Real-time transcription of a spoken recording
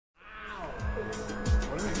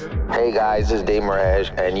Hey guys, this is Dave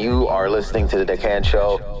Merheje, and you are listening to The Deccan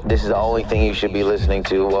Show. This is the only thing you should be listening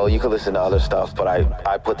to. Well, you can listen to other stuff, but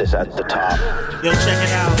I put this at the top. Yo, check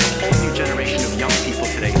it out. A whole new generation of young people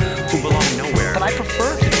today who belong nowhere. But I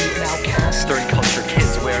prefer to be an outcast. Third culture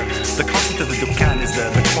kids, where the concept of the Deccan is the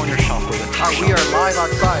corner shop or the top shop. We are live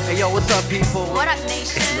outside. Hey, yo, what's up, people? What up,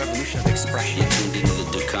 nation? It's a revolution of expression. You tuned into the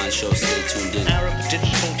Deccan Show. Stay tuned in. Arab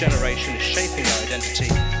digital generation is shaping their identity,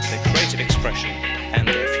 their creative expression, and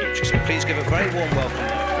their future. So please give a very warm welcome. The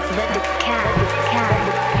Deccan.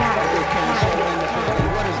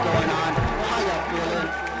 What is going on? How y'all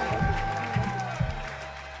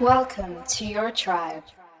feeling? Welcome to your tribe.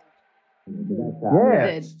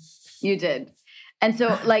 Yeah. You did. And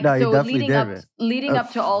so, like, No, you so definitely leading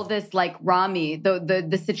up to all this, like Rami,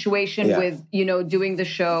 the situation with, you know, doing the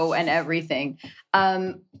show and everything,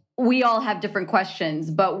 we all have different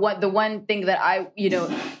questions. But the one thing that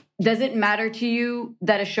does it matter to you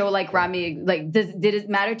that a show like Rami, like, did it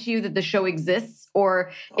matter to you that the show exists,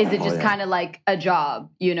 or is it just kind of like a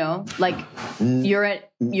job? You know, like you're a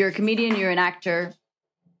comedian, you're an actor.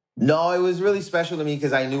 No, it was really special to me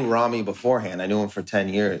because I knew Rami beforehand. I knew him for 10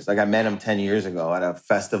 years. Like, I met him 10 years ago at a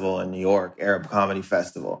festival in New York, Arab Comedy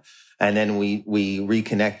Festival. And then we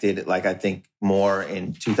reconnected, like, I think more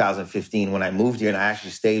in 2015 when I moved here, and I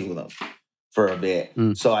actually stayed with him for a bit.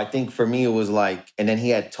 So I think for me, it was like, and then he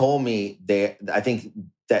had told me I think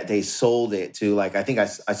that they sold it to, like, I think I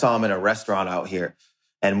saw him in a restaurant out here.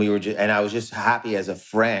 And I was just happy as a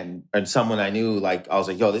friend and someone I knew. Like, I was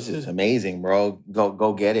like, "Yo, this is amazing, bro.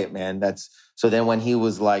 Go get it, man." So then when he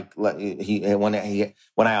was like, when I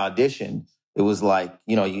auditioned, it was like,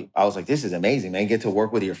 you know, I was like, "This is amazing, man. You get to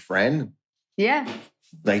work with your friend." Yeah.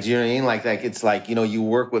 Like, do you know what I mean? Like it's like, you know, you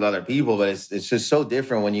work with other people, but it's just so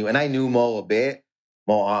different when and I knew Mo a bit,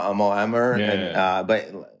 Mo Emmer,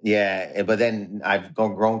 but then I've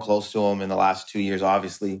grown close to him in the last 2 years,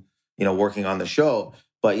 obviously, you know, working on the show.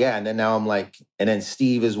 But yeah, and then now I'm like, and then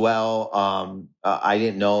Steve as well. I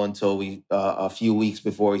didn't know until a few weeks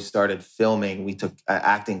before we started filming, we took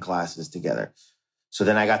acting classes together. So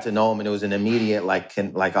then I got to know him, and it was an immediate, like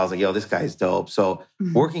I was like, "Yo, this guy's dope." So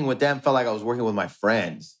working with them felt like I was working with my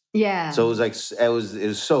friends. Yeah. So it was like, it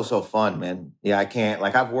was so fun, man. Yeah, I can't,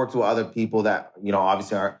 like, I've worked with other people that, you know,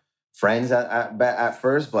 obviously aren't friends at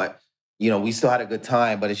first, but you know, we still had a good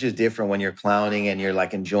time, but it's just different when you're clowning and you're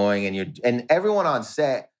like enjoying and everyone on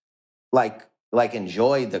set like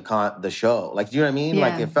enjoyed the show. Like, do you know what I mean? Yeah.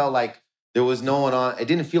 Like, it felt like there was no one on. It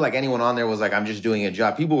didn't feel like anyone on there was like, I'm just doing a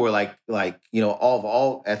job. People were like you know,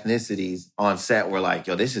 all ethnicities on set were like,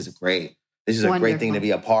 "Yo, this is great. This is a great thing to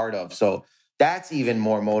be a part of." So that's even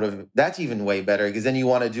more motive. That's even way better because then you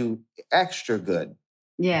want to do extra good.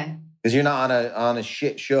 Yeah. Because you're not on a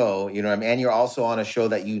shit show, you know what I mean? And you're also on a show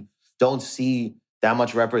that you don't see that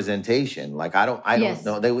much representation. Like, I don't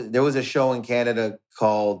know. There was a show in Canada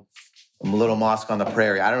called Little Mosque on the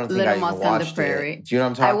Prairie. I don't think I even watched it. Do you know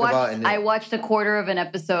what I'm talking about? I watched a quarter of an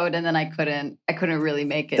episode, and then I couldn't really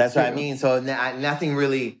make it. That's what I mean. So nothing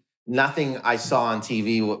I saw on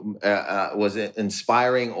TV was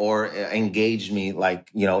inspiring or engaged me. Like,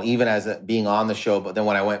 you know, even as being on the show. But then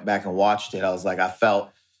when I went back and watched it, I was like, I felt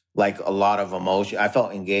like a lot of emotion. I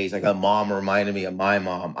felt engaged. Like, a mom reminded me of my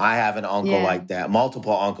mom. I have an uncle like that,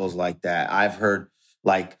 multiple uncles like that. I've heard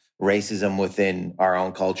like racism within our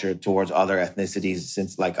own culture towards other ethnicities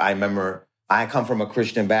since, like, I remember I come from a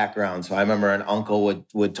Christian background. So I remember an uncle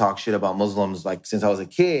would talk shit about Muslims, like, since I was a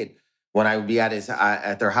kid when I would be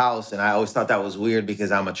at their house. And I always thought that was weird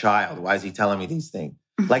because I'm a child. Why is he telling me these things?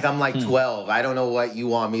 Like, I'm like 12. I don't know what you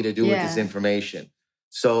want me to do with this information.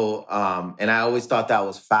 So, and I always thought that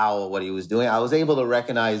was foul, what he was doing. I was able to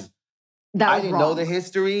recognize that I didn't know the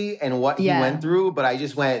history and what he went through, but I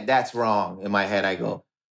just went, that's wrong. In my head, I go,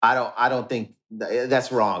 I don't think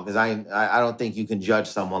that's wrong because I don't think you can judge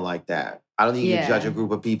someone like that. I don't think you can judge a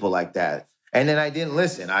group of people like that. And then I didn't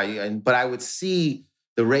listen. But I would see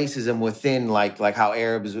the racism within, like how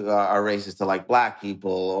Arabs are racist to like black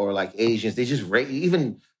people or like Asians. They just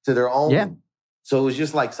even to their own. Yeah. So it was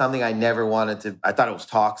just like something I never wanted to. I thought it was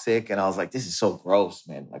toxic, and I was like, "This is so gross,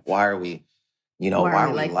 man. Like, why are we, why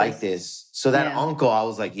are we like this?" So that uncle, I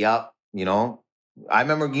was like, "Yup." You know, I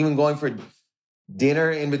remember even going for dinner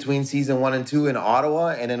in between season 1 and 2 in Ottawa,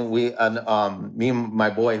 and then me and my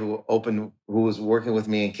boy who was working with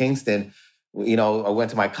me in Kingston. I went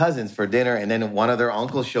to my cousins for dinner, and then one of their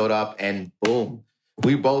uncles showed up, and boom,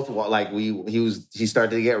 we both he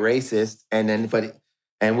started to get racist, and then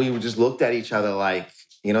and we just looked at each other like,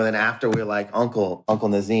 Then after we're like Uncle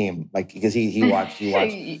Nazim, like because he watched, he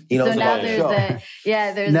knows so now about the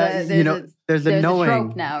show. There's a knowing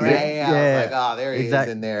trope now, right? Yeah. I was like, oh, there he is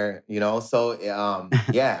in there, So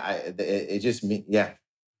it just me, yeah.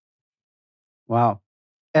 Wow.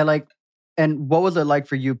 And what was it like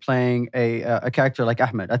for you playing a character like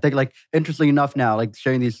Ahmed? I think, like, interestingly enough now, like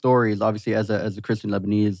sharing these stories, obviously as a Christian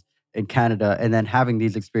Lebanese in Canada, and then having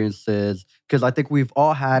these experiences, because I think we've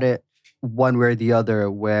all had it one way or the other,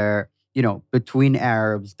 where, between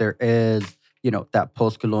Arabs, there is, that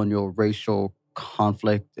post-colonial racial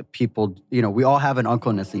conflict. People, we all have an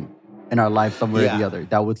Uncle Nassim in our life somewhere or the other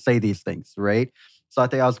that would say these things, right? So I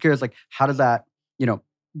was curious, like, how does that,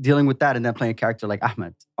 dealing with that and then playing a character like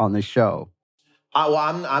Ahmed on the show?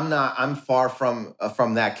 I'm far from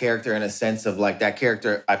that character in a sense of like that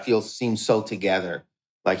character I feel seems so together.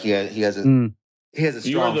 Like he has a strong faith.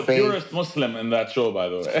 You're the purest Muslim in that show, by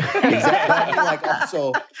the way. Exactly. I mean, like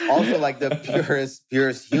also like the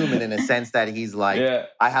purest human in a sense that he's like,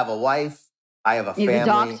 I have a wife, I have a family. He's a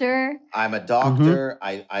doctor. I'm a doctor.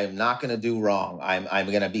 I'm not going to do wrong. I'm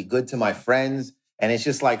going to be good to my friends. And it's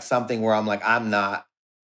just like something where I'm like,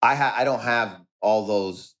 I don't have all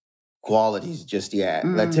those qualities just yet.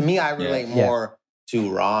 Like, to me, I relate more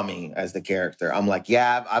to Rami as the character. I'm like,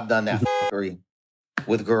 I've done that fuckery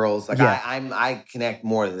with girls. Like I connect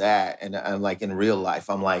more to that. And I'm like in real life,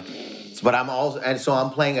 I'm like, but I'm also, and so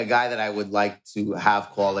I'm playing a guy that I would like to have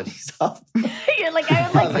qualities of. You're like, I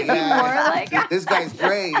would like to be more like this guy's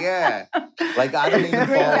great, yeah. Like I don't even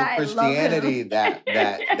follow Christianity that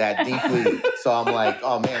deeply. So I'm like,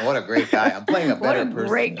 oh man, what a great guy. I'm playing a better person.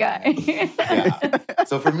 Great guy. Yeah.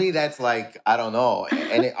 So for me, that's like, I don't know.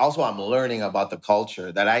 And also I'm learning about the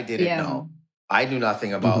culture that I didn't know. I knew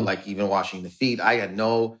nothing about like even washing the feet. I didn't even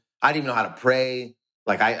know how to pray.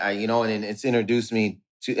 Like I and it's introduced me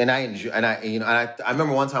to, and I enjoy, and I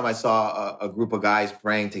remember one time I saw a group of guys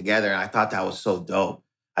praying together, and I thought that was so dope.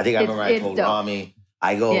 I think I remember I told Rami,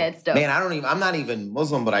 I go, man, I'm not even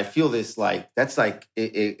Muslim, but I feel this like, that's like,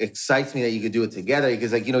 it excites me that you could do it together.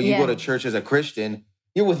 Because like, you go to church as a Christian,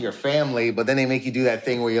 you're with your family, but then they make you do that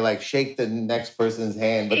thing where you're like, shake the next person's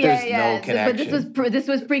hand, but there's no connection. But this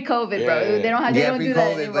was pre-COVID, bro. They don't do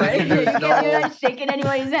that anymore. You're not shaking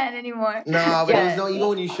anybody's hand anymore. No, but there was no, even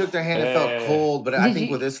when you shook their hand, it felt cold. But I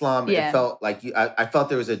think with Islam, it felt like, I felt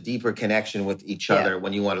there was a deeper connection with each other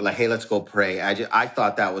when you wanted, like, hey, let's go pray. I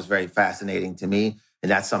thought that was very fascinating to me.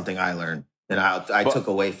 And that's something I learned. And I took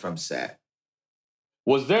away from set.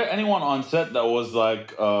 Was there anyone on set that was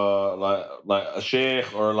like a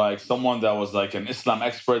sheikh or like someone that was like an Islam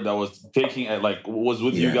expert that was taking it, like was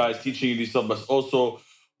with you guys teaching you these stuff, but also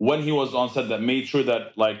when he was on set that made sure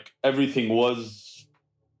that like everything was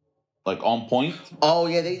like on point? Oh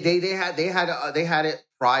yeah, they had it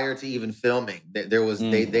prior to even filming. There was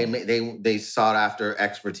they sought after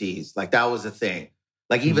expertise. Like that was a thing.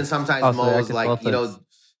 Like even sometimes Mo was like,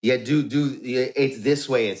 it's this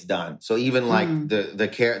way it's done. So even like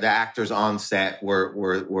the actors on set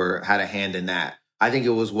were had a hand in that. I think it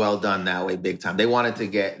was well done that way, big time. They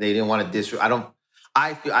didn't want to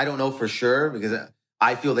I don't know for sure because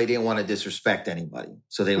I feel they didn't want to disrespect anybody.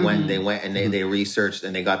 So they went and they researched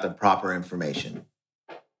and they got the proper information.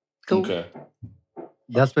 Cool. Okay.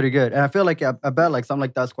 That's pretty good. And I feel like I bet like something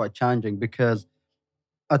like that's quite challenging because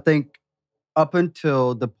I think up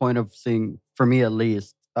until the point of seeing, for me at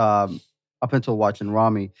least, up until watching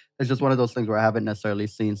Rami, it's just one of those things where I haven't necessarily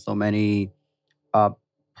seen so many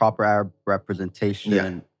proper Arab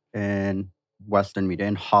representation in Western media,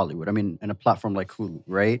 in Hollywood. I mean, in a platform like Hulu,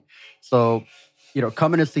 right? So,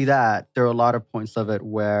 coming to see that, there are a lot of points of it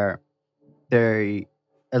where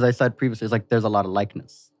as I said previously, it's like there's a lot of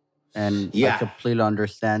likeness. And I completely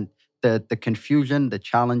understand the confusion, the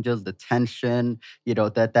challenges, the tension,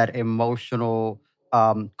 that emotional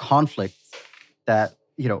conflict that,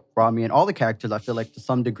 Rami and all the characters, I feel like to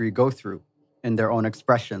some degree go through in their own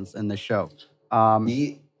expressions in the show.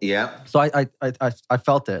 So I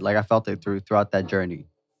felt it. Like I felt it throughout that journey.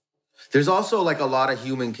 There's also like a lot of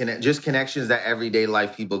human connections that everyday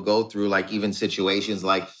life people go through, like even situations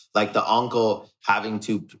like the uncle having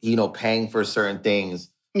to, paying for certain things.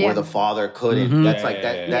 Where the father couldn't. That's like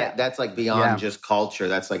that. That's like beyond just culture.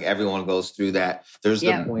 That's like everyone goes through that. There's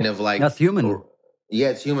the point of like that's human.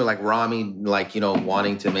 Yeah, it's human. Like Rami, like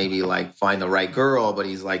wanting to maybe like find the right girl, but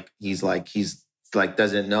he's like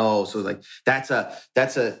doesn't know. So like that's a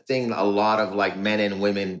thing. A lot of like men and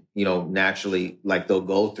women, naturally like they'll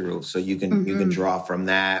go through. So you can draw from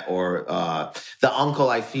that. Or the uncle,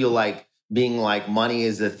 I feel like. Being like money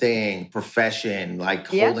is the thing, profession, like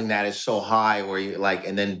holding that is so high where you like,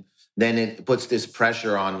 and then it puts this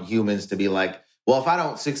pressure on humans to be like, well, if I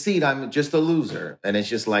don't succeed, I'm just a loser. And it's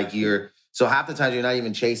just like so half the time you're not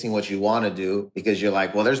even chasing what you want to do because you're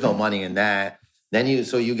like, well, there's no money in that. Then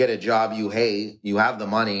you get a job you hate, you have the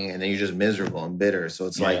money, and then you're just miserable and bitter. So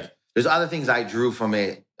it's like, there's other things I drew from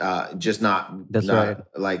it, just not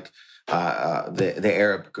like the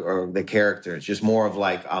Arab or the character. It's just more of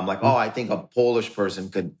like, I'm like, oh, I think a Polish person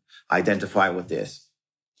could identify with this.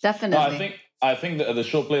 Definitely. I think the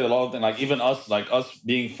show played a lot of things. Like even us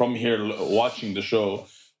being from here, watching the show,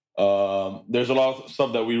 there's a lot of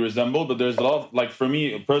stuff that we resemble, but there's a lot of, like, for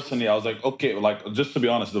me personally, I was like, okay, like, just to be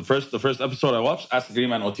honest, the first episode I watched, Ask the Green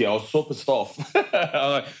Man OT, I was so pissed off.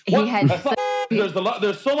 I was like,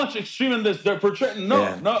 there's so much extreme in this. They're portraying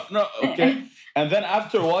no, okay. And then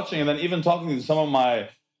after watching, and then even talking to some of my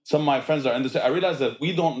friends that are in this, I realized that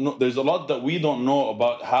we don't know. There's a lot that we don't know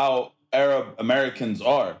about how Arab Americans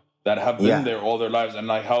are, that have been there all their lives, and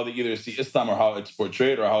like how they either see Islam or how it's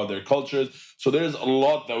portrayed or how their culture is. So there's a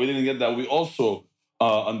lot that we didn't get that we also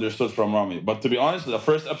understood from Rami. But to be honest, the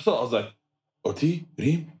first episode, I was like, Oti,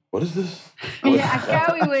 Reem, what is this? Yeah,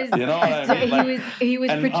 Akawi was. You know what I mean? Like, he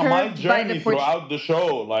was and perturbed my by journey the throughout the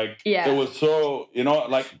show, like it was so,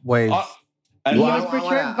 like waves. And he was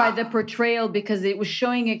perturbed by the portrayal because it was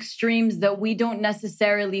showing extremes that we don't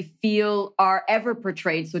necessarily feel are ever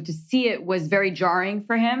portrayed. So to see it was very jarring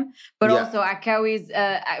for him. But also Akawi's,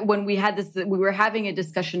 when we had this, we were having a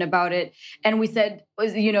discussion about it, and we said,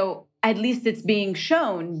 at least it's being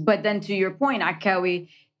shown. But then to your point, Akawi,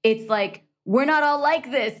 it's like, we're not all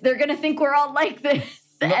like this. They're going to think we're all like this.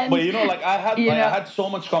 No, but I had so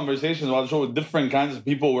much conversations about the show with different kinds of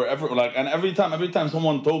people wherever, like, and every time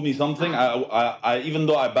someone told me something, I even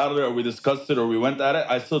though I battled it or we discussed it or we went at it,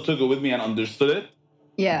 I still took it with me and understood it.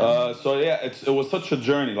 Yeah. It was such a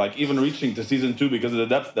journey, like even reaching to season 2 because of the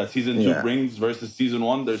depth that season 2 brings versus season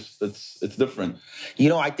 1. It's different.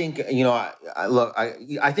 I think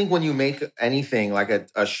I think when you make anything like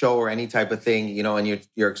a show or any type of thing, and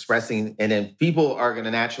you're expressing, and then people are going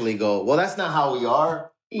to naturally go, well, that's not how we are.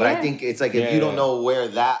 But I think it's like if you don't know where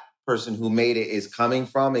that person who made it is coming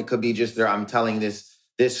from, it could be just I'm telling this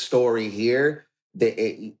story here. But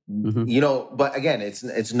again,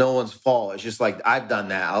 it's no one's fault. It's just like I've done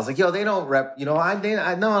that. I was like, yo, they don't rep. No. Yeah,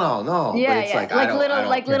 But it's like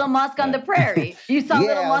Little Mosque on the Prairie. You saw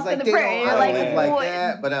Little Mosque on the Prairie. You're like, live like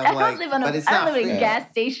that. But I'm like, but it's not I live in a fair. gas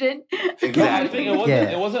station. Exactly. I think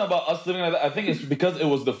it wasn't about us living like that. I think it's because it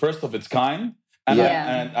was the first of its kind.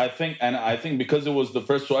 And I think because it was the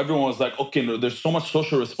first, so everyone was like, okay, no, there's so much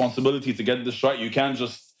social responsibility to get this right. You can't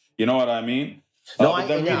just, you know what I mean?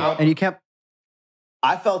 And you kept.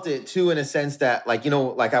 I felt it too, in a sense that, like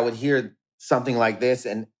I would hear something like this,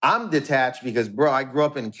 and I'm detached because, bro, I grew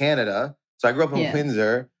up in Canada, so I grew up in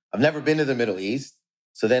Windsor. I've never been to the Middle East,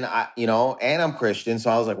 so then and I'm Christian, so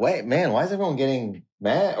I was like, wait, man, why is everyone getting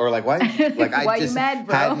mad? Or like, why? Like, I why just you mad,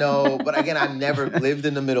 bro? had no. But again, I've never lived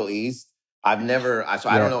in the Middle East. I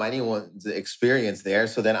don't know anyone's experience there.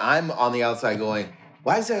 So then I'm on the outside going,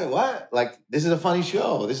 why is that? What? Like, this is a funny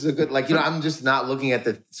show. This is a good, I'm just not looking at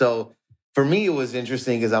so for me, it was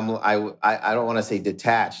interesting because I don't want to say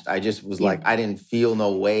detached. I just was like, I didn't feel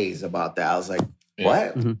no ways about that. I was like,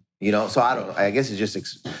 what? Mm-hmm. So I don't know. I guess it's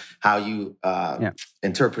just how you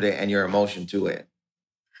interpret it and your emotion to it.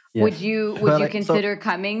 Yeah. Would you consider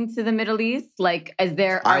coming to the Middle East? Like,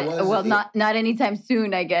 not anytime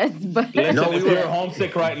soon, I guess. But listen, if you're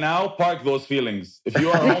homesick right now, park those feelings. If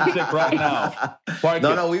you are homesick right now, park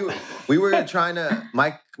it. We were trying to.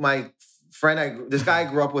 My friend, this guy I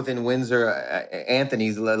grew up with in Windsor,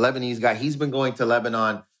 Anthony's a Lebanese guy. He's been going to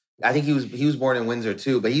Lebanon. I think he was born in Windsor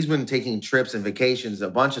too, but he's been taking trips and vacations a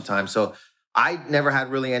bunch of times. So I never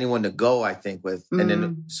had really anyone to go, I think, with. And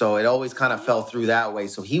then, so it always kind of fell through that way.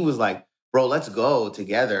 So he was like, bro, let's go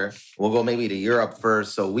together. We'll go maybe to Europe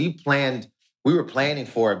first. So we were planning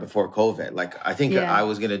for it before COVID. Like, I think I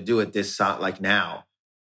was going to do it now.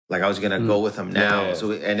 Like, I was going to go with him now. Yeah.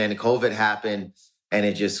 So, and then COVID happened, and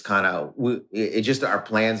it just kind of, our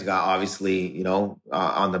plans got obviously,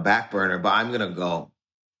 on the back burner, but I'm going to go.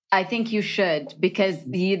 I think you should, because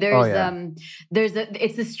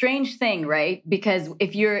it's a strange thing, right? Because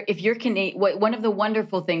if you're Canadian, one of the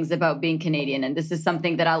wonderful things about being Canadian, and this is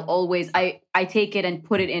something that I'll always, I take it and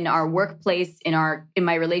put it in our workplace, in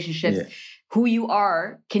my relationships, who you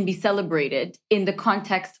are can be celebrated in the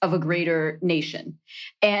context of a greater nation.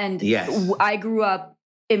 And I grew up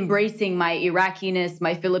embracing my Iraqiness,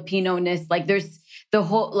 my Filipino-ness. Like the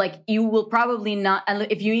whole, like, you will probably not,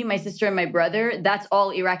 if you meet my sister and my brother, that's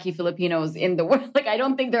all Iraqi Filipinos in the world. Like, I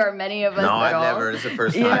don't think there are many of us No, at I've all. never. It's the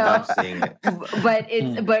first time I'm seeing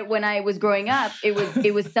it. But when I was growing up, it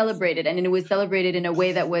was celebrated, and it was celebrated in a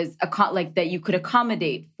way that was like that you could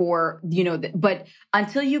accommodate for, but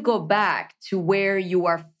until you go back to where you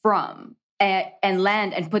are from and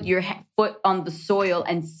land and put your foot on the soil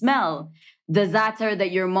and smell the za'atar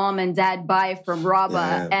that your mom and dad buy from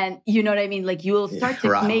Rabba, and you know what I mean? Like, you will start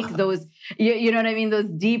to make those, you know what I mean? Those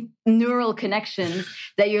deep neural connections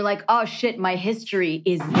that you're like, oh shit, my history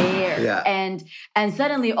is there. Yeah. And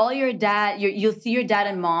suddenly all your dad, you'll see your dad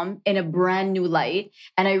and mom in a brand new light.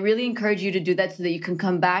 And I really encourage you to do that so that you can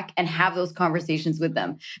come back and have those conversations with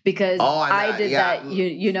them. Because I did that,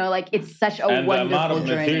 you know, like, it's such a wonderful journey. And the amount of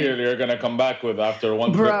material you're going to come back with after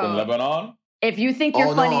one trip in Lebanon. If you think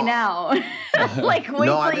you're funny now, like, wait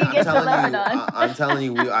till you get to Lebanon. I'm telling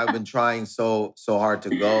you, I've been trying so hard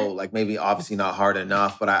to go. Like, maybe obviously not hard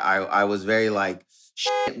enough, but I was very like,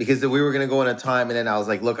 shit, because we were going to go in a time, and then I was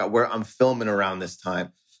like, look, I'm filming around this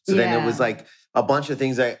time. So then it was like a bunch of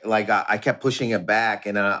things that, like, I kept pushing it back.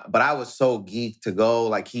 And but I was so geeked to go.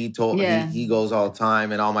 Like, he goes all the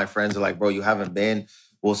time, and all my friends are like, bro, you haven't been.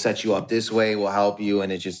 We'll set you up this way. We'll help you.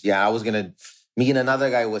 And it's just, I was going to... Me and another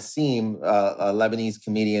guy, Wasim, a Lebanese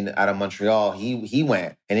comedian out of Montreal, he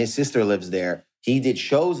went, and his sister lives there. He did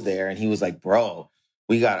shows there, and he was like, bro,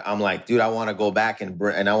 I'm like, dude, I want to go back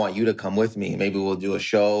and I want you to come with me. Maybe we'll do a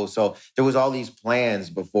show. So there was all these plans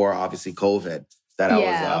before, obviously, COVID that I was...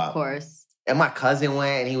 Yeah, of course. And my cousin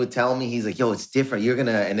went, and he would tell me, he's like, yo, it's different. You're going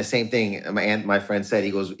to... And the same thing my friend said,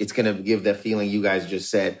 he goes, it's going to give the feeling you guys just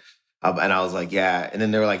said. And I was like, yeah. And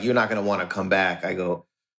then they were like, you're not going to want to come back. I go...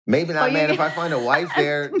 Maybe not, man. If I find a wife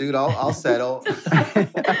there, dude, I'll settle.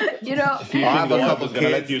 You know, I'll have a couple kids. Gonna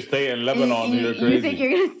let you stay in Lebanon. You're crazy. You think you're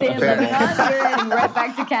gonna stay in Lebanon? You're heading right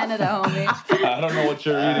back to Canada, homie. I don't know what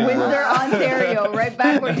you're eating. Windsor, Ontario, right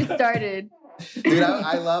back where you started. Dude,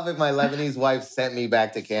 I love if my Lebanese wife sent me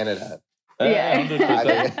back to Canada.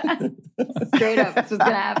 Yeah. Straight up, this was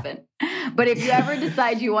gonna happen. But if you ever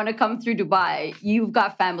decide you want to come through Dubai, you've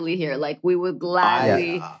got family here. Like, we would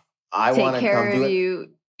gladly take care of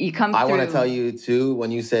you. You come through. I want to tell you, too, when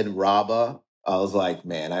you said Rabba, I was like,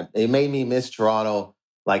 man, it made me miss Toronto,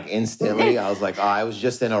 like, instantly. I was like, I was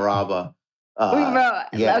just in a Rabba.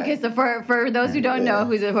 Okay, so for those who don't know,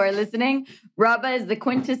 who are listening, Rabba is the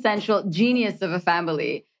quintessential genius of a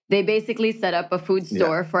family. They basically set up a food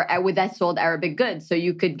store with that sold Arabic goods. So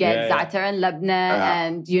you could get za'atar and labna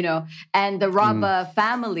and, you know, and the Rabba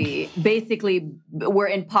family basically were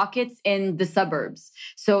in pockets in the suburbs.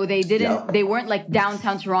 So they weren't like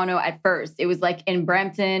downtown Toronto at first. It was like in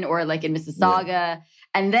Brampton or like in Mississauga. Yeah.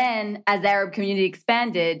 And then as the Arab community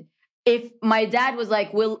expanded, if my dad was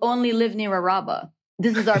like, we'll only live near a Rabba.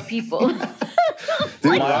 This is our people.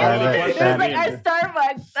 Dude, it was like our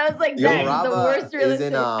Starbucks. I was like, that's the worst real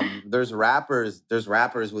estate. There's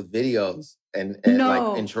rappers with videos and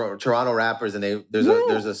like in Toronto rappers, and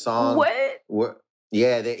there's a song. What?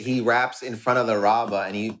 He raps in front of the Rabba,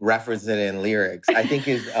 and he references it in lyrics. I think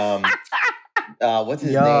his what's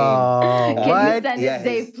his name? Can you send it,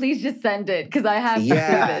 Dave? Please just send it, because I have to see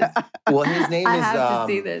this. Well, his name is. I have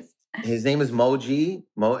to see this. His name is Moji,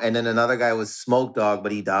 and then another guy was Smoke Dog,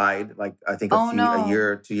 but he died like I think a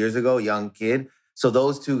year, 2 years ago, young kid. So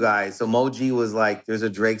those two guys. So Moji was like, there's a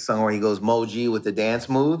Drake song where he goes Moji with the dance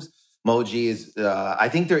moves. Moji is, I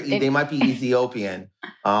think they might be Ethiopian.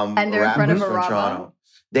 And they're in front of a Rabba. Toronto.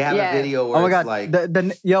 They have a video where it's like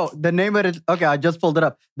the name of it. Okay, I just pulled it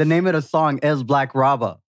up. The name of the song is Black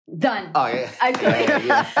Rabba. Done. Oh yeah.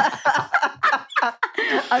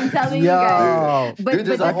 I'm telling you guys. But this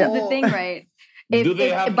is the thing, right? Do they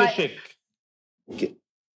have kishik?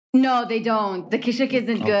 No, they don't. The kishik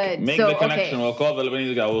isn't good. Make the connection. We'll call the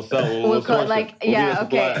Lebanese guy. We'll sell. We'll call, like,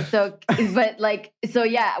 okay. So,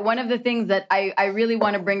 one of the things that I really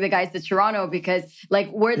want to bring the guys to Toronto, because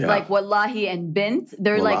like words like wallahi and bint,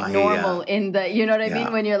 they're wallahi, like normal in the, you know what I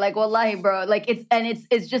mean? When you're like wallahi, bro, like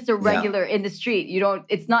it's just a regular in the street.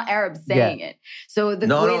 It's not Arabs saying it. So the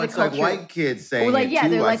it's culture, like white kids saying it too.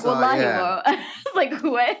 They're like wallahi, bro. It's like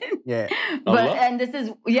what? Yeah. But and this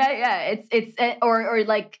is it's or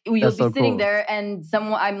like. You'll be sitting there, and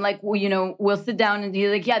I'm like, well, you know, we'll sit down, and he's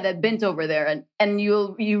like, yeah, that bint over there, and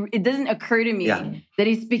it doesn't occur to me that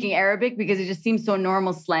he's speaking Arabic, because it just seems so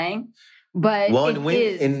normal slang. But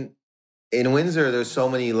in Windsor, there's so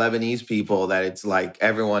many Lebanese people that it's like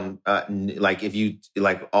everyone, like if you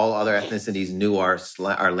like all other ethnicities knew our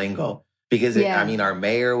lingo, because our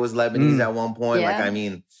mayor was Lebanese at one point. Like, I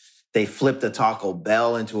mean. they flipped the Taco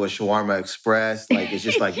Bell into a Shawarma Express. Like it's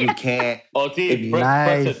just like you can't. Oh, T, press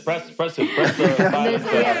Nice. it. Press the silence.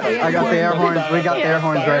 I got the air horns. We got the air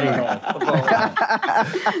horns ready.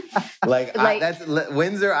 That's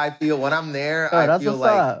Windsor. I feel when I'm there, Oh, I that's feel what's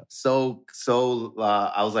like up. so.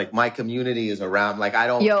 I was like, my community is around. Like I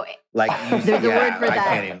don't. Yo, Like there's a word for I can't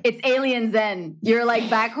that. even. It's alien zen. You're like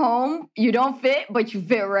back home, you don't fit, but you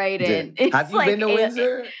fit right in. It's Have you like been to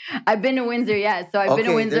Windsor? I've been to Windsor, yeah. So I've been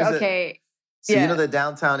to Okay, Windsor. there's a- Okay. So Yeah. you know the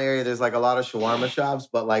downtown area, there's like a lot of shawarma shops,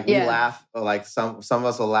 but like we Yeah. laugh, like some of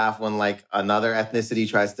us will laugh when like another ethnicity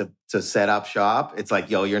tries to set up shop. It's like,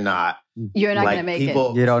 yo, you're not. You're not Like gonna make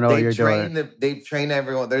people, You don't know what you're doing. They've trained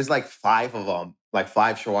everyone. There's like 5 of them, like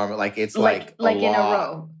 5 shawarma. Like it's it. Like like in a lot.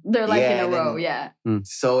 row. They're like Yeah, in a and row, then- yeah.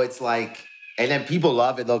 So it's like, and then people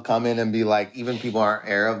love it. They'll come in and be like, even people aren't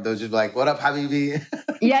Arab, they'll just be like, "What up, Habibi?"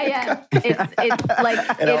 Yeah, yeah. It's like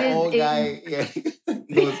And it an is. old guy, yeah, he goes,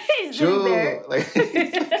 He's sitting there. "Shoo," like,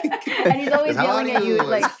 And he's always "How yelling are at you, you?"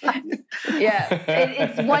 like, yeah,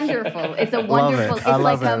 it's wonderful. It's a Love it. wonderful. I It's love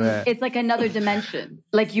like it, man. it's like another dimension.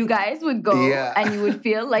 Like you guys would go Yeah. and you would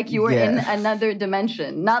feel like you were in Yeah. another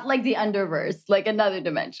dimension, not like the underverse, like another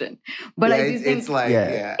dimension. But yeah, I do think it's like, Yeah.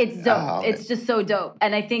 yeah, it's dope. Oh, It's just so dope.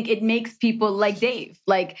 And I think it makes people like Dave.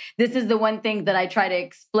 Like, this is the one thing that I try to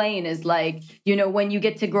explain is like, you know, when you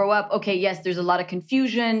get to grow up, okay, yes, there's a lot of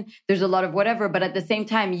confusion, there's a lot of whatever, but at the same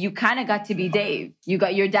time, you kind of got to be Dave.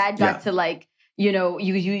 Your dad got Yeah. to like, you know,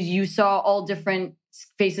 you saw all different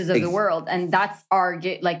faces of the world. And that's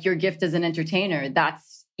like your gift as an entertainer.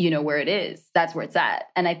 That's, you know, where it is. That's where it's at.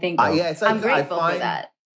 And I think yeah, it's like, I'm grateful for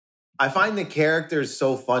that. I find the characters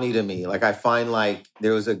so funny to me. Like I find like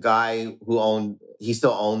there was a guy who he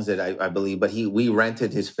still owns it, I believe, but we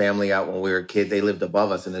rented his family out when we were a kid. They lived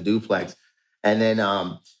above us in the duplex. And then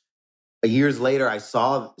years later, I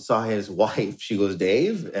saw his wife. She goes,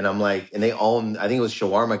 Dave? And I'm like, and they own, I think it was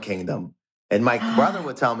Shawarma Kingdom. And my brother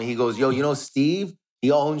would tell me, he goes, yo, you know Steve?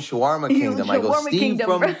 He owns Shawarma Kingdom. I go, Shawarma Steve Kingdom,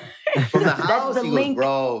 from the That's house? the He link. goes,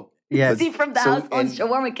 bro. Yeah. Steve from the house owns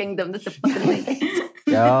Shawarma Kingdom. That's the fucking link.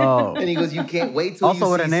 Yo. And he goes, you can't wait till Also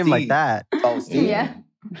you with see a name Steve. like that. Oh, Steve. Yeah.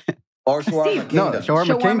 Or Shawarma Steve. Kingdom. No,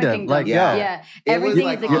 Shawarma Kingdom. Like, Yeah. Yeah. It was Everything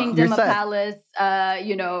like, is a you're kingdom, a set. palace.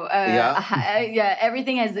 Yeah,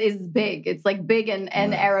 everything is big. It's like big and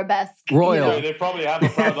arabesque. Royal. You know? They probably have a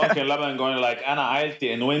proud uncle in Lebanon going like, أنا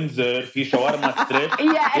عائلتي in Windsor في شاورما ستريب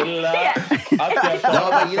Yeah. إلا Yeah. أطيب No,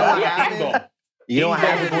 but you know what شاورما happened? Kingdom. You know what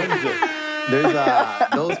Kingdom happened? in Windsor. There's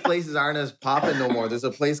those places aren't as popping no more. There's a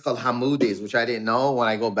place called Hamoudi's, which I didn't know. When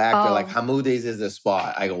I go back, they're like Hamoudi's is the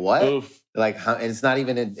spot. I go, what? Oof. Like, and it's not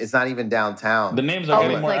even downtown. The names are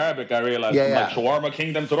getting it's more like- Arabic, I realize. Yeah, yeah. Like Shawarma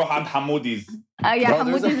Kingdom تروح عند حمودي's. Yeah, Bro,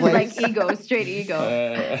 there's a Hamoudis is place- like ego, straight ego.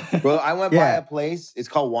 Bro, I went by Yeah. a place. It's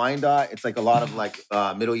called Wine Dot. It's like a lot of like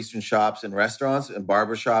Middle Eastern shops and restaurants and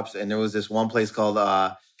barber shops. And there was this one place called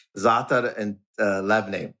Zatar and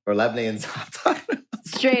Lebne, or Lebne and Zatar.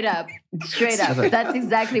 Straight up. That's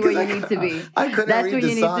exactly where you need to be. I couldn't That's read where the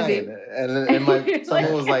you need sign. to be. And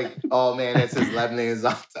someone was like, oh man, it says Lebanon and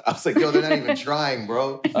Zata. I was like, yo, they're not even trying,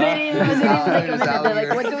 bro. They didn't even look at it. They're like,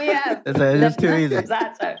 what do we have? It's too easy.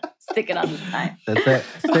 Stick it on the sign. That's it.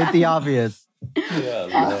 State the obvious.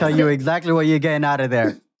 Tell you exactly what you're getting out of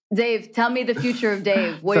there. Dave, tell me the future of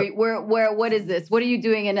Dave. What is this? What are you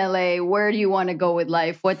doing in LA? Where do you want to go with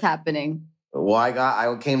life? What's happening? Well,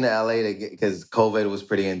 I came to LA because COVID was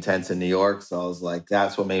pretty intense in New York. So I was like,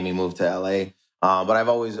 that's what made me move to LA. But I've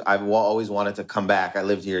always wanted to come back. I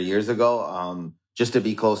lived here years ago, just to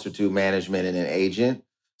be closer to management and an agent.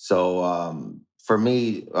 So for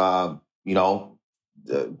me, you know,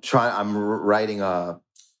 I'm writing a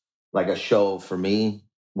show for me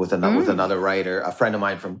with another writer, a friend of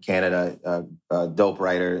mine from Canada, a dope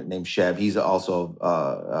writer named Sheb. He's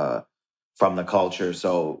also from the culture.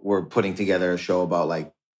 So we're putting together a show about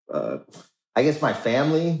like, I guess my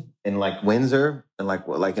family in like Windsor and like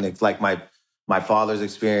my father's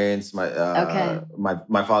experience. My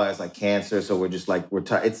father has like cancer. So we're just like, we're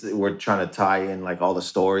trying to tie in like all the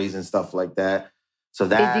stories and stuff like that. So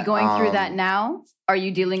that is he going through that now? Are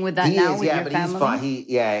you dealing with that now with your family?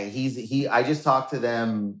 He's fine. I just talked to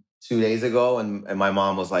them 2 days ago, and my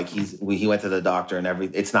mom was like, he went to the doctor and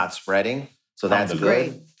everything. It's not spreading, so that's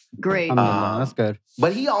good. Great. That's good.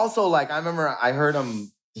 But he also like, I remember I heard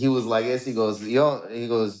him. He was like this. He goes,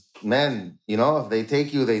 men, you know, if they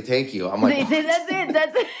take you, they take you. I'm like, that's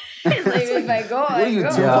it. It's like, if I go, what are you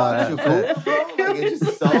I doing? go. You cool, bro? Like it's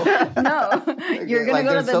just so. No, you're gonna like,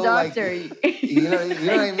 go to they're the so, doctor. Like, you know what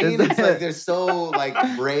I mean? It's like they're so like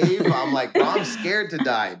brave. I'm like, bro, I'm scared to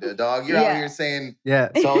die, dog. You're out here saying, yeah.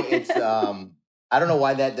 So it's I don't know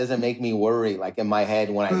why that doesn't make me worry. Like in my head,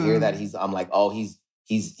 when I hear that, I'm like, oh, he's,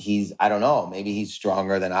 I don't know, maybe he's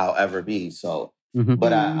stronger than I'll ever be. So,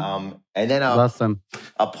 but and then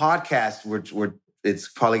a podcast, it's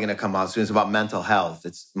probably going to come out soon. It's about mental health.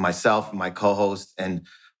 It's myself, my co-host, and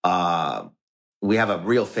we have a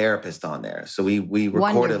real therapist on there. So we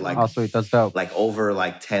recorded like over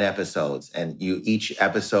like 10 episodes, and each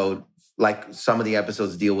episode, like some of the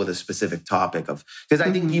episodes deal with a specific topic of, because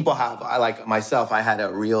I think people have, like myself, I had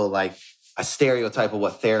a real like a stereotype of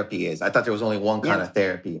what therapy is. I thought there was only one kind of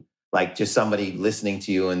therapy, like just somebody listening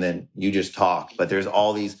to you and then you just talk. But there's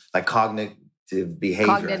all these like cognitive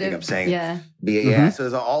behavior, I think I'm saying. Yeah. So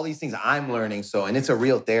there's all these things I'm learning. So, and it's a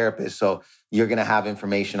real therapist. So you're going to have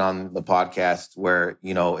information on the podcast where,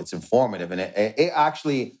 you know, it's informative. And it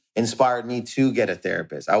actually inspired me to get a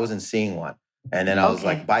therapist. I wasn't seeing one. And then I was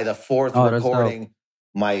like, by the fourth recording,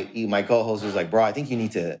 my co-host was like, bro, I think you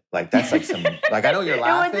need to, like, that's like some, like, I know you're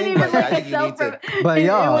laughing, but I think you need to. But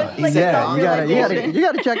yo, you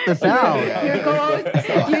gotta check this out. Your co-host,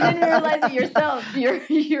 you didn't realize it yourself. Your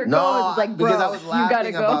co-host was like, bro, because I was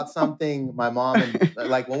laughing go. about something my mom, and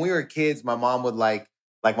like when we were kids, my mom would like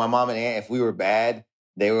my mom and aunt, if we were bad,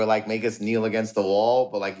 they were like, make us kneel against the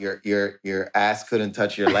wall, but like your ass couldn't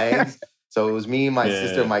touch your legs. So it was me, my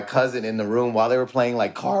sister, my cousin in the room while they were playing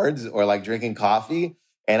like cards or like drinking coffee.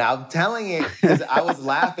 And I'm telling it because I was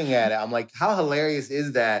laughing at it. I'm like, how hilarious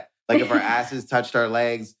is that? Like if our asses touched our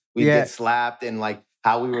legs, we'd get slapped, and like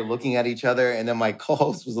how we were looking at each other. And then my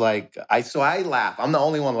co-host was like, I laugh. I'm the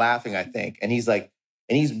only one laughing, I think. And he's like,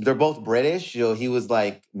 they're both British. So he was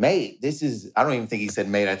like, mate, I don't even think he said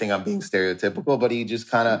mate. I think I'm being stereotypical, but he just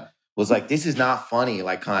kind of was like, this is not funny.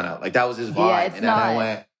 Like kind of like that was his vibe. Yeah, it's and not.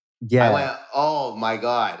 then I went, oh my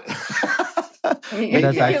God.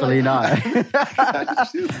 That's actually not.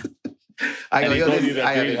 I and he told you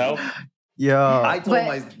that you need help? Yeah. I told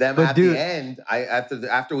them at the end,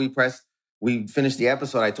 after we finished the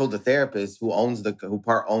episode, I told the therapist who owns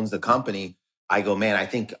the company, I go, man, I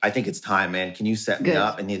think it's time, man. Can you set me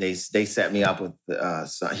up? And they set me up with,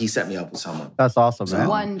 he set me up with someone. That's awesome, man.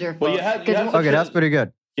 Wonderful. Well, that's pretty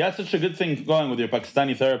good. You had such a good thing going with your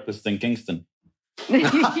Pakistani therapist in Kingston.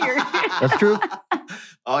 That's true.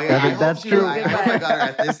 Oh yeah, that's true. I hope I got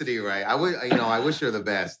her ethnicity right. I wish her the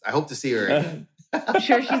best. I hope to see her again. I'm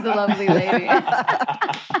sure she's a lovely lady.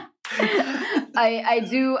 I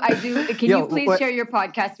do. Can you please share your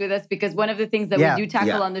podcast with us? Because one of the things that we do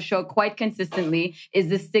tackle on the show quite consistently is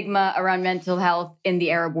the stigma around mental health in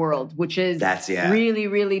the Arab world, which is really,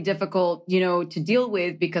 really difficult, to deal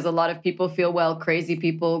with, because a lot of people feel, well, crazy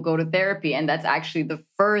people go to therapy, and that's actually the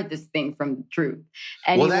furthest thing from the truth.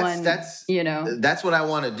 That's what I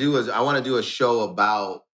want to do. Is I want to do a show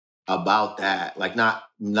about that, like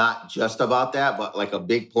not just about that, but like a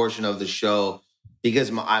big portion of the show.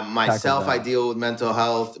 Because myself, I deal with mental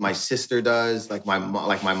health. My sister does, like my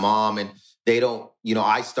mom, and they don't.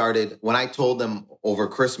 I started when I told them over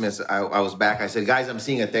Christmas. I was back. I said, guys, I'm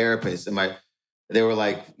seeing a therapist, and they were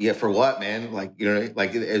like, yeah, for what, man? Like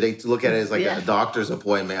like they look at it as like a doctor's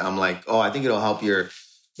appointment. I'm like, oh, I think it'll help your.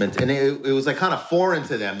 And it was like kind of foreign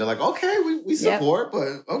to them. They're like, okay, we support,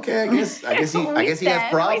 but okay, I guess he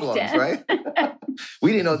has problems, right?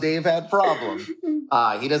 We didn't know Dave had problems.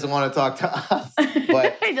 He doesn't want to talk to us.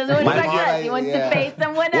 But he doesn't want to talk to us. He wants to face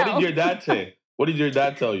someone else. What did your dad say? What did your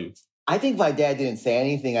dad tell you? I think my dad didn't say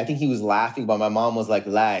anything. I think he was laughing, but my mom was like,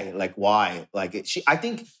 why? Like I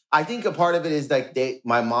think a part of it is like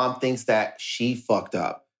my mom thinks that she fucked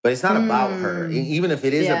up, but it's not about her. Even if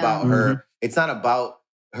it is about her, it's not about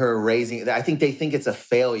her raising. I think they think it's a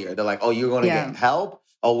failure. They're like, oh, you're going to get help?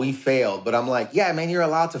 Oh, we failed. But I'm like, yeah, man, you're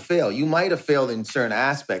allowed to fail. You might have failed in certain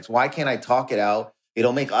aspects. Why can't I talk it out?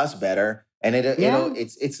 It'll make us better. And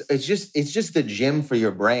it's just the gym for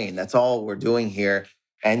your brain. That's all we're doing here.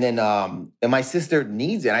 And then and my sister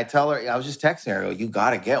needs it. And I tell her, I was just texting her, I go, you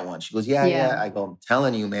got to get one. She goes, yeah. I go, I'm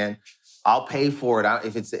telling you, man, I'll pay for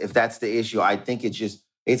it. If that's the issue, I think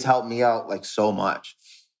it's helped me out like so much.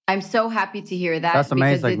 I'm so happy to hear that. That's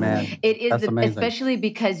amazing, man. It is, especially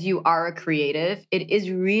because you are a creative. It is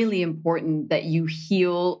really important that you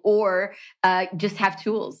heal or just have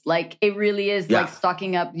tools. Like it really is like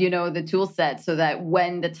stocking up, the tool set so that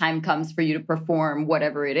when the time comes for you to perform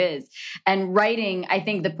whatever it is. And writing, I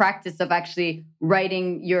think the practice of actually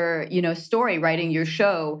writing your, story, writing your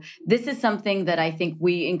show, this is something that I think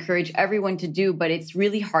we encourage everyone to do, but it's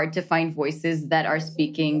really hard to find voices that are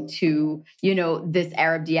speaking to, this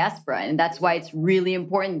Arab diaspora. And that's why it's really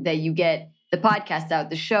important that you get the podcast out,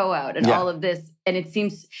 the show out, and all of this. And it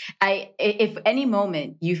seems, if any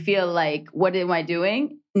moment you feel like, what am I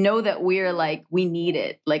doing? know that we're like, we need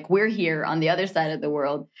it. Like we're here on the other side of the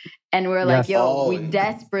world. And we're like, yo, we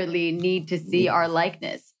desperately need to see our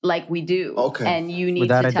likeness like we do. Okay. And you need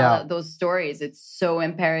to tell those stories. It's so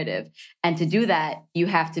imperative. And to do that, you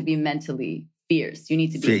have to be mentally fierce. You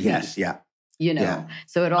need to be yes, yeah. You know,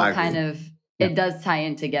 so it all kind of, it does tie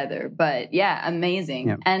in together. But yeah, amazing.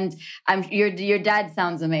 Yeah. And your dad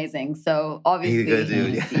sounds amazing. So obviously, he's a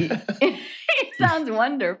good dude. He sounds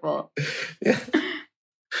wonderful. Yeah.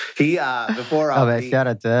 He before shout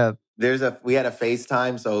out to him. We had a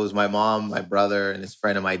FaceTime, so it was my mom, my brother, and his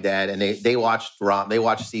friend and my dad, and they watched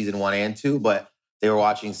season 1 and 2, but they were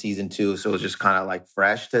watching season 2, so it was just kind of like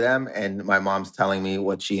fresh to them. And my mom's telling me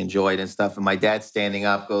what she enjoyed and stuff, and my dad standing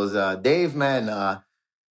up goes, "Dave, man,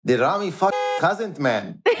 did Rami fuck cousin,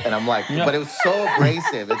 man?" And I'm like, but it was so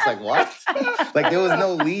abrasive. It's like, what? Like there was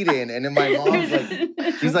no lead in, and then my mom's like,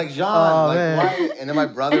 she's like, "Jean, why?" And then my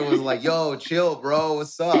brother was like, "Yo, chill, bro,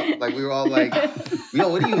 what's up?" Like we were all like, "Yo,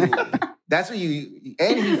 what do you?" That's what you.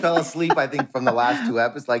 And he fell asleep, I think, from the last 2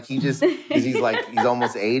 episodes. Like he's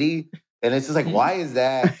almost 80. And it's just like, why is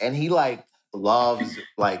that? And he like loves,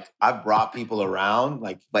 like I've brought people around,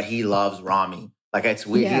 like, but he loves Rami. Like it's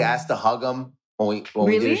weird. He asked to hug him when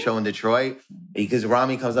we did a show in Detroit. Because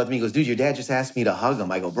Rami comes up to me and goes, "Dude, your dad just asked me to hug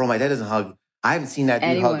him." I go, "Bro, my dad doesn't hug. I haven't seen that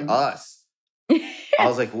dude hug us." I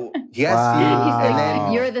was like, well, yes, wow. He's like,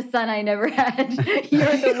 then, "You're the son I never had.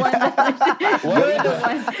 You're the one. You're the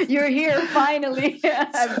one. You're here finally.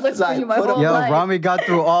 I've looked for you my whole life." Rami got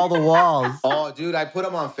through all the walls. Oh, dude, I put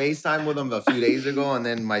him on FaceTime with him a few days ago, and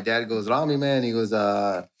then my dad goes, "Rami, man," he goes,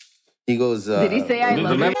 "Did he say I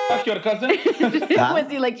love you?" Fuck your cousin? Was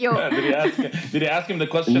he like, "Yo"? Did he ask him the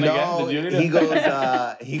question again? Did you read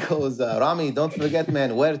it? He goes, "Rami, don't forget,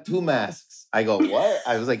 man, wear 2 masks." I go, "What?"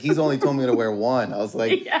 I was like, "He's only told me to wear 1." I was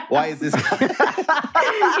like, "Why is this?" Here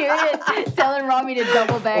he is telling Rami to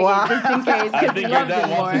double bag it just in case. I think your dad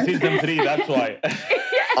wants to season 3. That's why.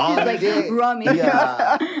 He's like, "Rami."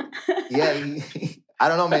 I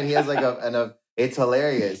don't know, man. He has like it's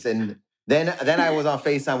hilarious. And then I was on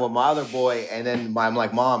FaceTime with my other boy, and then I'm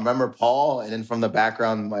like, "Mom, remember Paul?" And then from the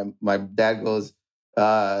background, my dad goes,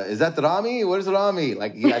 "Is that the Rami? Where's the Rami?"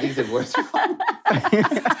 Like, I think he said, "Where's Rami?"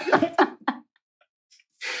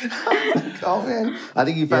 Like, oh man, I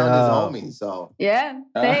think he found his homie. So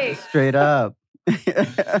thanks. Straight up.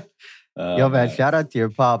 Yo, man, shout out to your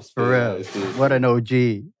pops for real. What an OG.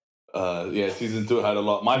 Season 2 had a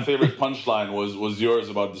lot. My favorite punchline was yours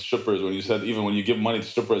about the strippers when you said even when you give money to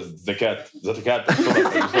strippers, zakat, or something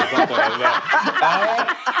like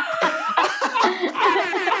that.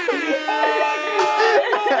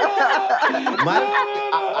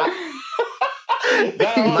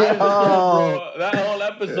 That whole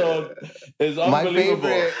episode is unbelievable. My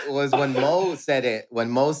favorite was when Mo said it. When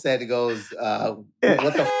Mo said, "Goes, what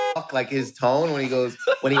the fuck?" Like his tone when he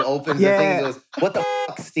opens the thing, he goes, "What the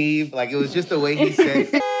fuck, Steve?" Like it was just the way he said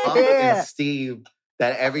 "fuck" and Steve.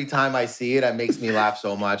 That every time I see it, it makes me laugh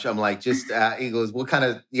so much. I'm like, he goes, "What kind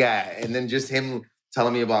of And then just him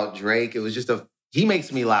telling me about Drake. It was just he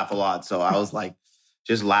makes me laugh a lot. So I was like,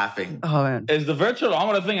 just laughing. Oh man, is the virtual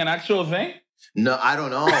Amra thing an actual thing? No, I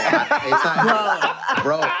don't know. It's not,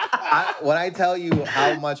 bro. When I tell you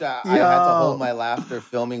how much I had to hold my laughter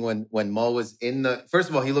filming when Mo was in the. First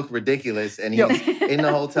of all, he looked ridiculous, and he's in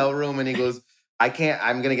the hotel room, and he goes, "I can't.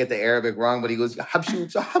 I'm gonna get the Arabic wrong," but he goes,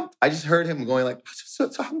 I just heard him going like,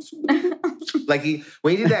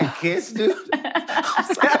 when he did that kiss, dude. I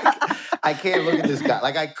was like, I can't look at this guy.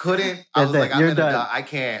 Like I couldn't. I was like, I'm gonna die. I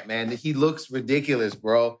can't, man. He looks ridiculous,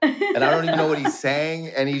 bro. And I don't even know what he's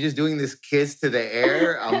saying. And he's just doing this kiss to the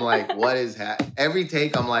air. I'm like, what is happening? Every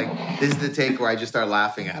take, I'm like, this is the take where I just start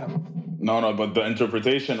laughing at him. No, but the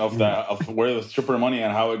interpretation of that, of where the stripper money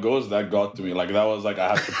and how it goes, that got to me. Like that was like I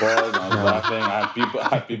had to pause. I was laughing. I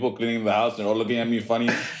had people cleaning the house and all looking at me funny.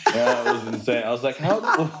 Yeah, it was insane. I was like, how?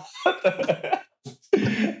 What the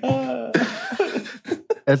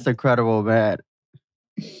It's incredible, man.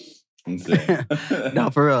 Insane.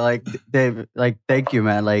 No, for real. Like Dave, like thank you,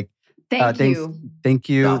 man. Like thank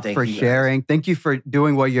you for sharing. Thank you for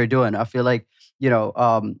doing what you're doing. I feel like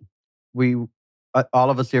we. All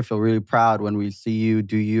of us here feel really proud when we see you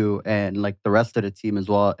do you, and like the rest of the team as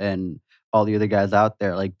well, and all the other guys out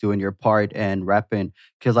there like doing your part and repping.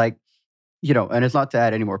 Because like, and it's not to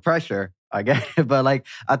add any more pressure, I get it, but like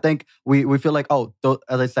I think we feel like,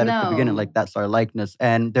 as I said at the beginning, like that's our likeness,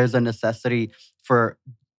 and there's a necessity for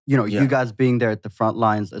you guys being there at the front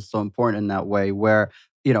lines is so important in that way where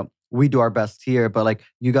we do our best here, but like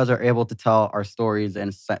you guys are able to tell our stories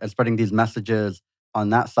and spreading these messages on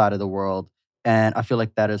that side of the world. And I feel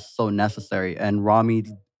like that is so necessary. And Rami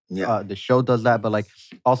Yeah. the show does that, but like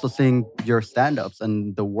also seeing your stand-ups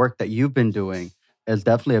and the work that you've been doing is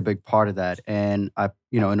definitely a big part of that. And I,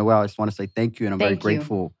 in a way, I just want to say thank you, and I'm very Thank you.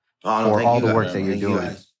 grateful Oh, no, for thank all you the guys. work that you're Thank you doing.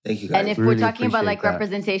 guys. Thank you guys. And if Really we're talking about like appreciate that.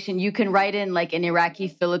 representation, you can write in like an Iraqi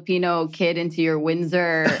Filipino kid into your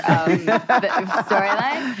Windsor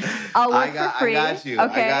storyline. I'll work for free. I got you.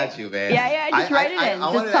 Okay. I got you, man. Yeah, just write it in.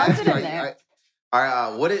 Just toss it in there.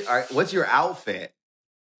 What's your outfit?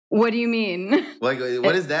 What do you mean? Like,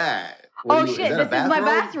 what is that? Oh shit! This is my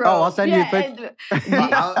bathrobe. Oh, I'll send you a pic. Don't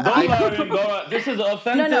let him go. This is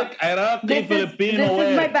authentic Iraqi Filipino This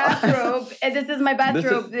way. is my bathrobe. This is my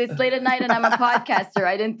bathrobe. It's late at night and I'm a podcaster.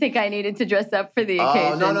 I didn't think I needed to dress up for the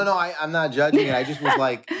occasion. Oh, no. I'm not judging it. I just was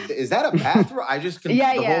like, is that a bathrobe? I just, the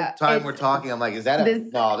whole time we're talking, I'm like, is that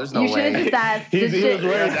no, there's no way. You should have just asked. He was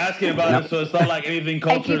worried asking about it, so it's not like anything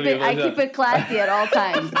culturally. I keep it classy at all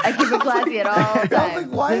times. I keep it classy at all times. I was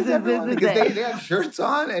like, why is everyone? Because they have shirts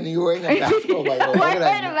on and you're wearing a bathrobe.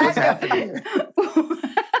 Like, what's happening here?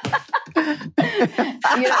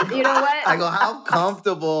 You know what? I go, how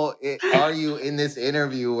comfortable are you in this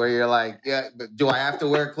interview where you're like, yeah, but do I have to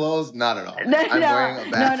wear clothes? Not at all. I'm wearing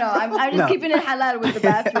a bathrobe. No. I'm just keeping it halal with the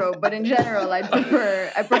bathrobe, but in general, I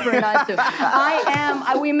prefer not to.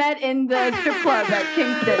 We met in the strip club at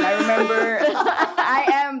Kingston. I remember. I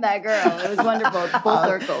am that girl. It was wonderful. Full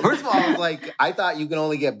circle. First of all, I was like, I thought you can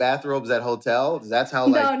only get bathrobes at hotels. That's how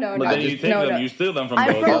like. No. But then you take them, you steal them from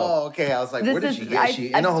the hotel. Oh, okay. I was like, where did she get? She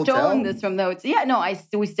in a hotel? I've stolen this from the hotel. Yeah, no,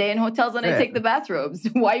 we stay in hotels and I take the bathrobes.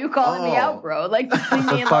 Why are you calling me out, bro? Like, just leave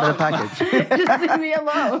me alone. Part of the package. Just leave me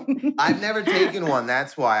alone. I've never taken one.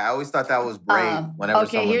 That's why I always thought that was brave. Whenever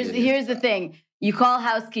here's the thing. You call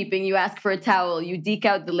housekeeping, you ask for a towel, you deke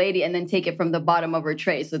out the lady, and then take it from the bottom of her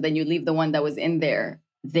tray. So then you leave the one that was in there.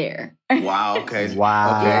 Wow. Okay.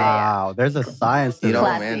 Wow. Okay. Yeah. There's a science to know,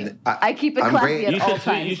 that. man. I keep it classy at all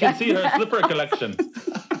times. You should see her slipper collection.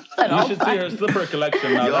 You should see her slipper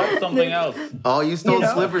collection now. That's something else. Oh, you stole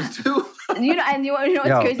slippers too? You know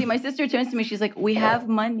what's crazy? My sister turns to me, she's like, we have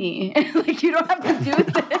money. Like, you don't have to do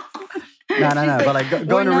this. No. But like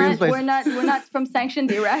going to Reem's place. We're not from sanctioned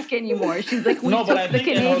Iraq anymore. She's like, we took the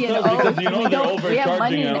Canadian oath. Because they're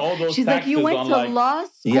overcharging and all those She's like, you went to law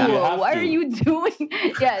school. Yeah, what are you doing?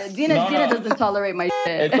 Yeah, Dina doesn't tolerate my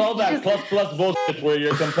shit. It's all that plus bullshit where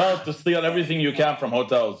you're compelled to steal everything you can from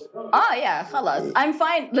hotels. Oh yeah, khalas. I'm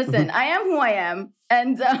fine. Listen, I am who I am.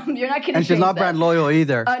 And you're not going to. And she's not brand loyal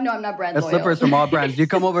either. No, I'm not brand loyal. Slippers from all brands. You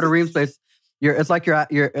come over to Reem's place. It's like you're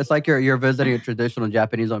visiting a traditional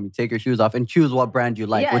Japanese home. You take your shoes off and choose what brand you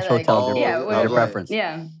like, which hotels your preference.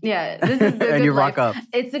 Yeah. This is the and good you rock life. up.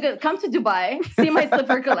 It's a good. Come to Dubai, see my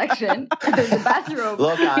slipper collection. There's a bathrobe.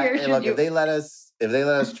 Look, if they let us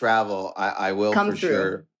travel, I will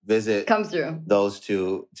sure visit. Come through those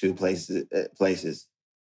two places.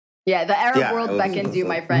 Yeah, the Arab world beckons you,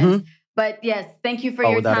 my friend. Mm-hmm. But yes, thank you for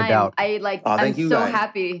your time. I'm so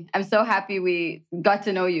happy. I'm so happy we got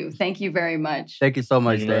to know you. Thank you very much. Thank you so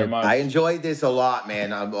much, Dave. I enjoyed this a lot,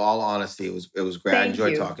 man. All honesty, it was great. I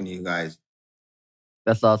enjoyed talking to you guys.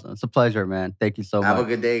 That's awesome. It's a pleasure, man. Thank you so much. Have a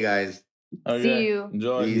good day, guys. See you.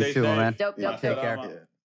 Enjoy. You too, man. Dope. Take care.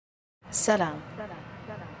 Salam.